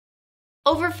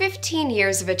Over 15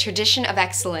 years of a tradition of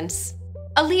excellence,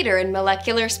 a leader in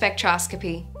molecular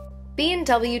spectroscopy.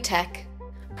 B&W Tech,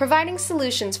 providing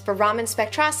solutions for Raman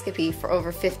spectroscopy for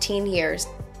over 15 years.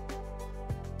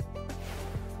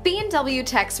 B&W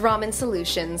Tech's Raman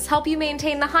solutions help you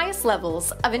maintain the highest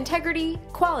levels of integrity,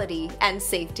 quality, and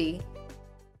safety.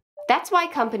 That's why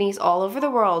companies all over the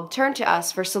world turn to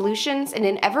us for solutions in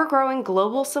an ever-growing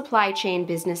global supply chain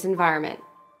business environment.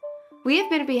 We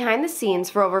have been behind the scenes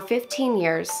for over 15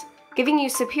 years, giving you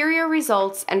superior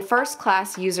results and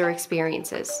first-class user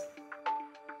experiences.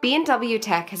 B&W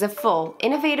Tech has a full,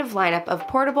 innovative lineup of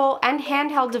portable and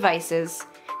handheld devices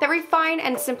that refine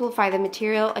and simplify the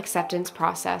material acceptance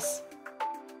process.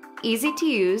 Easy to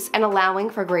use and allowing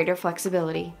for greater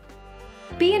flexibility.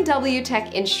 B&W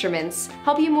Tech instruments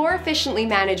help you more efficiently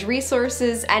manage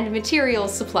resources and material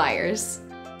suppliers.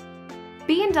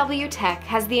 B&W Tech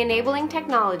has the enabling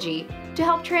technology to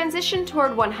help transition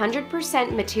toward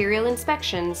 100% material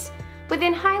inspections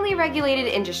within highly regulated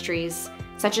industries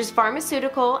such as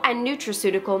pharmaceutical and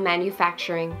nutraceutical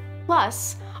manufacturing.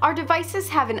 Plus, our devices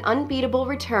have an unbeatable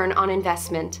return on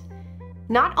investment.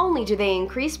 Not only do they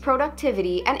increase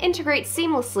productivity and integrate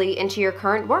seamlessly into your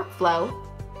current workflow,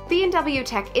 B&W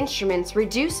Tech instruments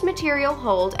reduce material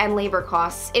hold and labor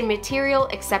costs in material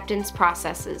acceptance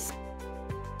processes.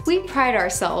 We pride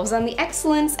ourselves on the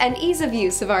excellence and ease of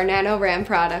use of our NanoRam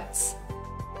products.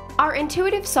 Our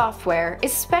intuitive software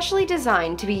is specially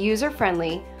designed to be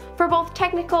user-friendly for both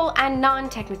technical and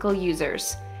non-technical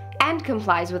users, and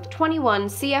complies with 21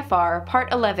 CFR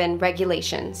Part 11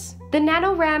 regulations. The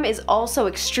NanoRam is also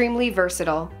extremely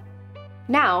versatile.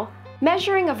 Now,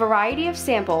 measuring a variety of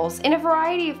samples in a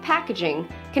variety of packaging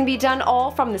can be done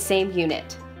all from the same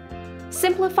unit,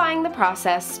 simplifying the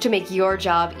process to make your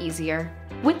job easier.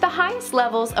 With the highest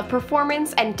levels of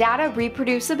performance and data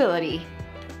reproducibility,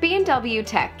 B&W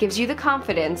Tech gives you the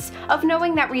confidence of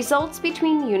knowing that results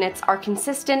between units are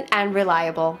consistent and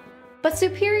reliable. But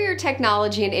superior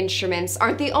technology and instruments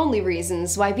aren't the only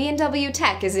reasons why B&W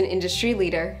Tech is an industry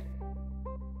leader.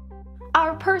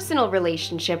 Our personal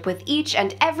relationship with each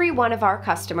and every one of our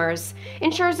customers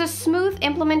ensures a smooth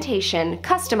implementation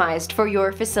customized for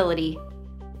your facility.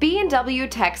 B&W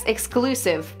Tech's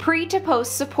exclusive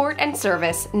pre-to-post support and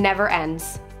service never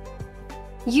ends.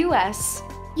 US,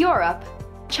 Europe,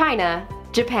 China,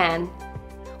 Japan.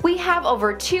 We have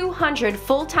over 200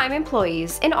 full-time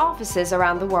employees in offices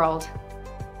around the world.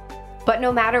 But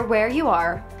no matter where you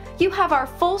are, you have our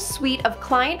full suite of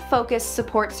client-focused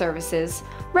support services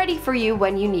ready for you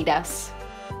when you need us.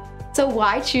 So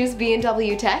why choose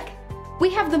B&W Tech? We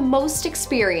have the most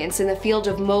experience in the field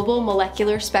of mobile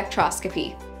molecular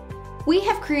spectroscopy. We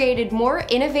have created more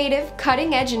innovative,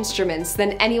 cutting-edge instruments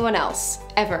than anyone else,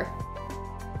 ever.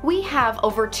 We have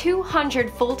over 200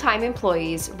 full-time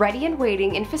employees ready and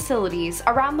waiting in facilities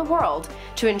around the world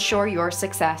to ensure your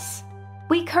success.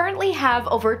 We currently have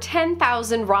over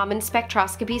 10,000 Raman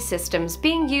spectroscopy systems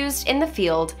being used in the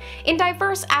field in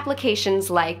diverse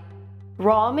applications like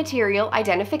raw material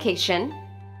identification,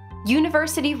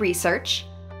 university research,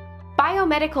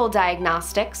 biomedical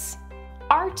diagnostics,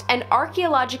 art and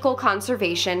archaeological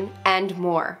conservation, and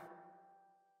more.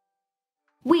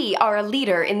 We are a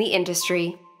leader in the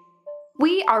industry.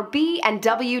 We are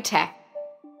B&W Tech.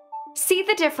 See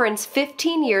the difference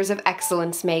 15 years of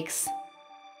excellence makes.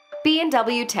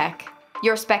 B&W Tech,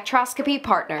 your spectroscopy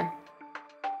partner.